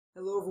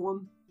Hello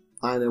everyone,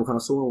 I am MLP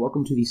FiM, and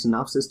welcome to the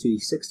synopsis to the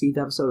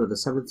 16th episode of the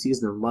 7th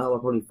season of My Little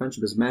Pony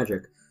Friendship is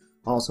Magic,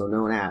 also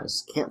known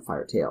as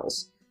Campfire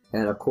Tales.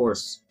 And of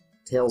course,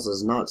 Tales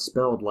is not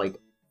spelled like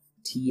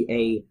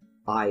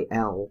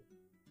T-A-I-L,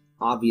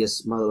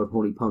 obvious My Little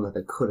Pony pun that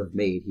they could have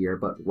made here,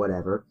 but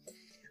whatever.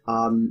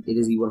 It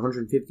is the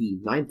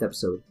 159th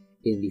episode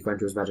in the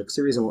Friendship is Magic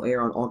series and will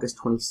air on August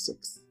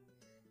 26th.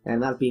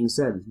 And that being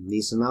said,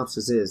 the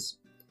synopsis is,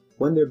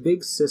 when their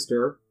big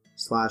sister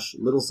 /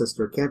 little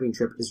sister camping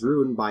trip is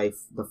ruined by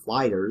the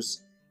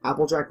Flighters,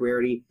 Applejack,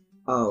 Rarity,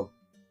 oh,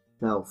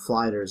 no,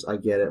 Flighters, I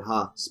get it,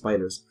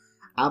 spiders.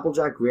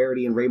 Applejack,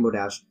 Rarity, and Rainbow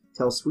Dash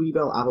tell Sweetie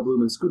Belle, Apple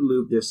Bloom, and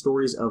Scootaloo their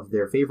stories of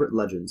their favorite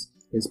legends.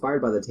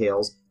 Inspired by the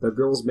tales, the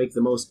girls make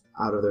the most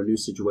out of their new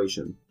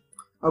situation.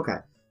 Okay,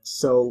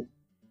 so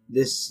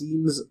this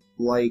seems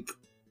like,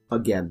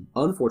 again,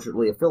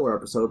 unfortunately a filler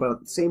episode, but at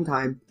the same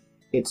time,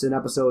 it's an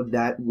episode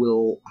that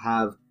will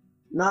have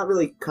not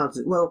really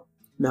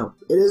no,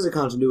 it is a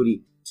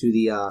continuity to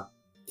the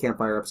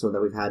Campfire episode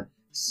that we've had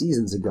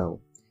seasons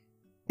ago.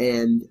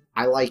 And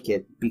I like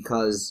it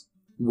because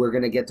we're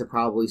going to get to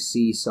probably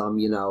see some,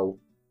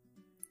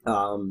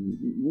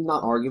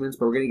 not arguments,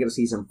 but we're going to get to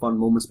see some fun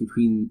moments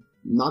between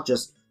not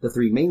just the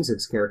three main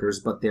six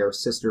characters, but their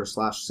sister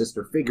 /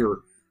 sister figure,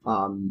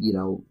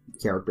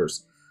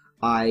 characters.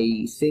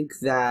 I think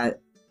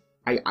that,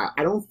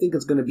 I don't think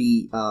it's going to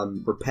be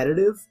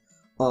repetitive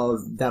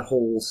of that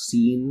whole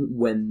scene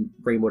when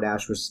Rainbow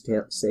Dash was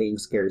saying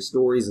scary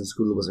stories and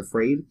Scootaloo was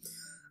afraid.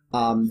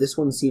 This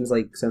one seems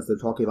like, since they're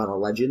talking about a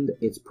legend,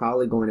 it's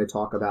probably going to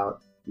talk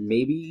about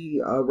maybe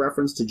a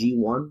reference to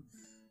G1,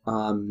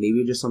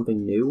 maybe just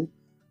something new.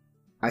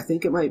 I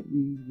think it might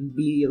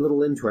be a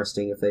little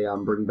interesting if they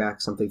bring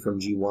back something from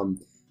G1.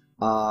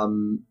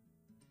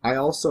 I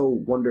also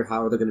wonder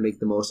how they're going to make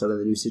the most out of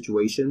the new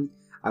situation.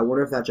 I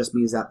wonder if that just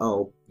means that,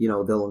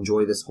 they'll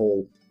enjoy this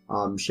whole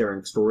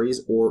sharing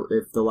stories, or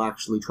if they'll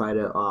actually try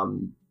to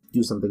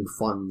do something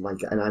fun, like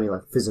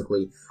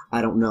physically.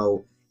 I don't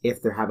know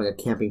if they're having a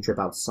camping trip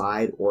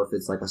outside, or if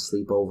it's like a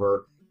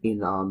sleepover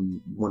in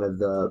one of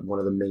the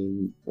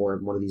main, or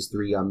one of these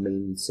three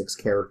main six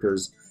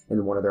characters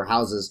in one of their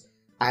houses.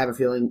 I have a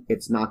feeling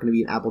it's not going to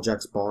be in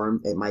Applejack's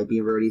barn. It might be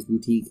in Rarity's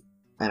boutique,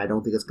 and I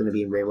don't think it's going to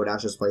be in Rainbow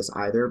Dash's place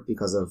either,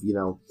 because of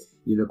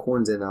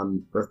unicorns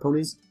and earth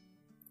ponies.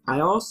 I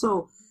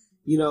also,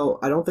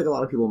 I don't think a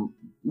lot of people,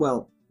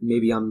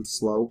 maybe I'm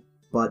slow,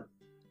 but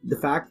the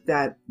fact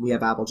that we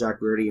have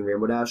Applejack, Rarity, and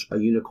Rainbow Dash, a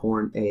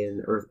unicorn,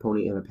 an earth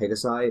pony, and a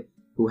Pegasi,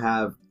 who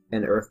have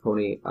an earth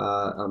pony,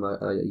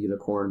 a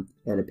unicorn,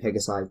 and a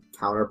Pegasi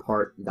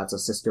counterpart that's a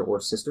sister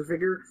or sister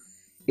figure,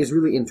 is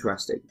really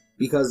interesting.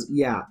 Because,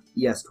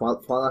 yes,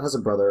 Twilight has a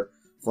brother,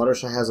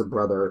 Fluttershy has a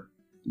brother,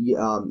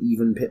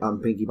 even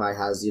Pinkie Pie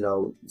has,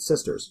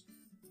 sisters.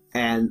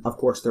 And, of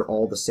course, they're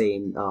all the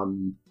same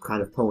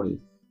kind of pony.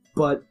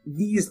 But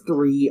these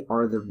three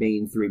are the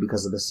main three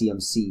because of the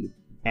CMC,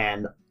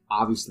 and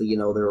obviously,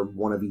 they're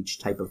one of each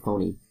type of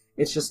pony.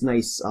 It's just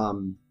nice,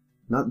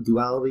 not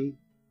duality.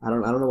 I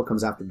don't know what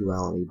comes after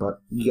duality,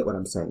 but you get what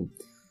I'm saying.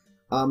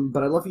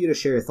 But I'd love for you to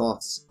share your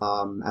thoughts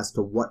as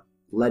to what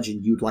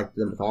legend you'd like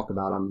them to talk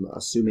about. I'm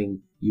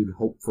assuming you'd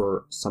hope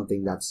for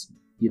something that's,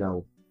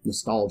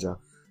 nostalgia,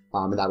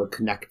 and that would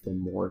connect them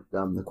more.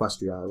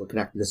 Equestria would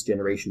connect this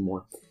generation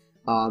more.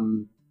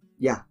 And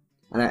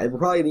we're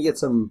probably gonna get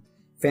some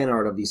fan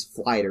art of these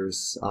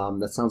Flighters.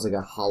 That sounds like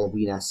a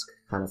Halloween-esque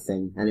kind of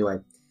thing. Anyway,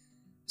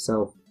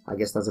 so I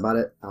guess that's about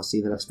it. I'll see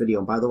you in the next video.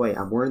 And by the way,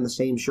 I'm wearing the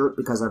same shirt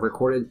because I've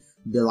recorded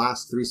the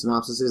last three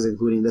synopsises,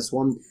 including this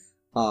one,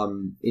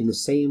 in the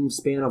same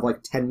span of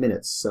like 10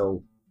 minutes.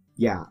 So,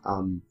 yeah,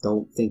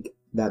 don't think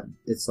that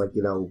it's like,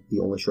 the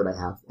only shirt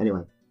I have.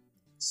 Anyway,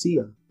 see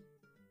ya.